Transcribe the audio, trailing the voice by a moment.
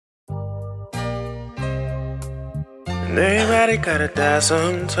Everybody gotta die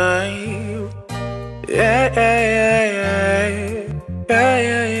sometime. Yeah, yeah, yeah, yeah,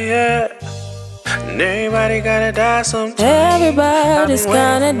 yeah, yeah. Everybody gotta die sometime. Everybody's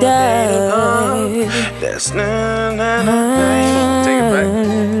gonna die. That's not take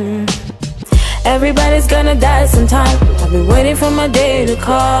it back. Everybody's gonna die sometime. I've been waiting for my day to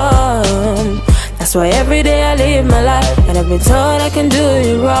come. That's why every day I live my life, and I've been told I can do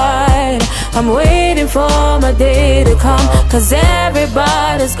it right. I'm waiting for my day to come, cause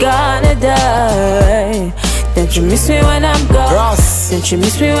everybody's gonna die. Don't you miss me when I'm gone? Ross. Don't you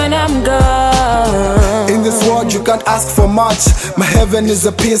miss me when I'm gone? In this world you can't ask for much. My heaven is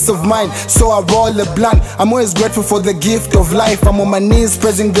a peace of mind, so I roll a blunt. I'm always grateful for the gift of life. I'm on my knees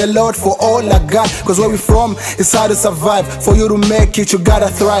praising the Lord for all I got, cause where we from, it's hard to survive. For you to make it, you gotta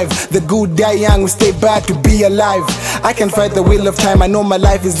thrive. The good die young, we stay back to be alive. I can fight the wheel of time, I know my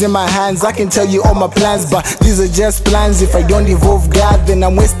life is in my hands. I can tell you all my plans, but these are just plans. If I don't involve God, then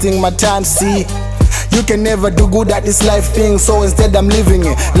I'm wasting my time. See, you can never do good at this life thing, so instead I'm living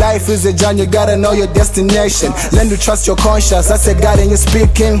it. Life is a journey, you gotta know your destination. Learn to trust your conscience, that's a God and you're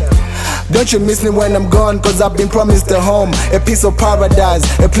speaking. Don't you miss me when I'm gone, cause I've been promised a home, a piece of paradise,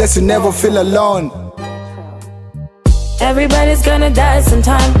 a place you never feel alone. Everybody's gonna die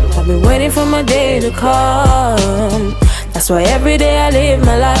sometime. I've been waiting for my day to come. That's why every day I live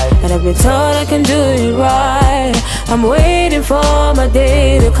my life, and I've been told I can do it right. I'm waiting for my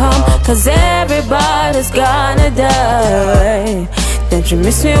day to come, cause everybody's gonna die. Don't you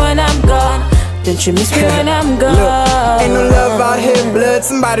miss me when I'm gone? Don't you miss me when I'm gone? Look, ain't no love out here, blood.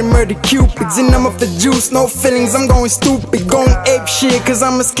 Somebody murdered Cupids, and I'm off the juice, no feelings. I'm going stupid, going ape shit, cause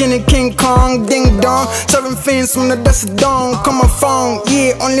I'm a skinny King Kong. Ding dong, serving fins from the dust of dawn. Call my phone,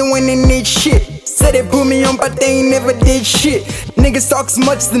 yeah, only when they need shit. Said they put me on, but they ain't never did shit. Niggas talk as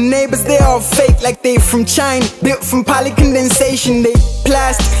much as the neighbors, they all fake, like they from China. Built from polycondensation, they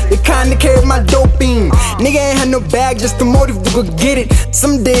plastic, they kinda carry my doping. Nigga ain't had no bag, just the motive to go get it.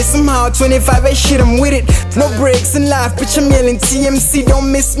 Someday, somehow, 25 shit, I'm with it. No breaks in life, bitch, I'm yelling TMC,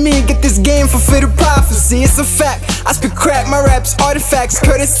 don't miss me. Get this game fulfilled prophecy, it's a fact. I speak crap, my raps artifacts,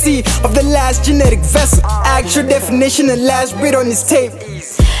 courtesy of the last genetic vessel. Actual definition, the last bit on this tape.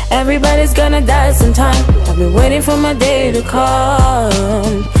 Everybody's gonna die sometime. I've been waiting for my day to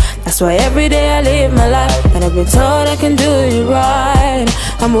come. That's why every day I live my life, and I've been told I can do it right.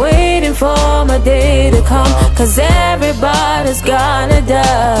 I'm waiting for my day to come, cause everybody's gonna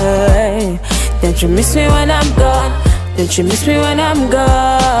die. Don't you miss me when I'm gone? Don't you miss me when I'm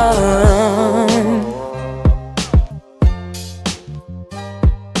gone?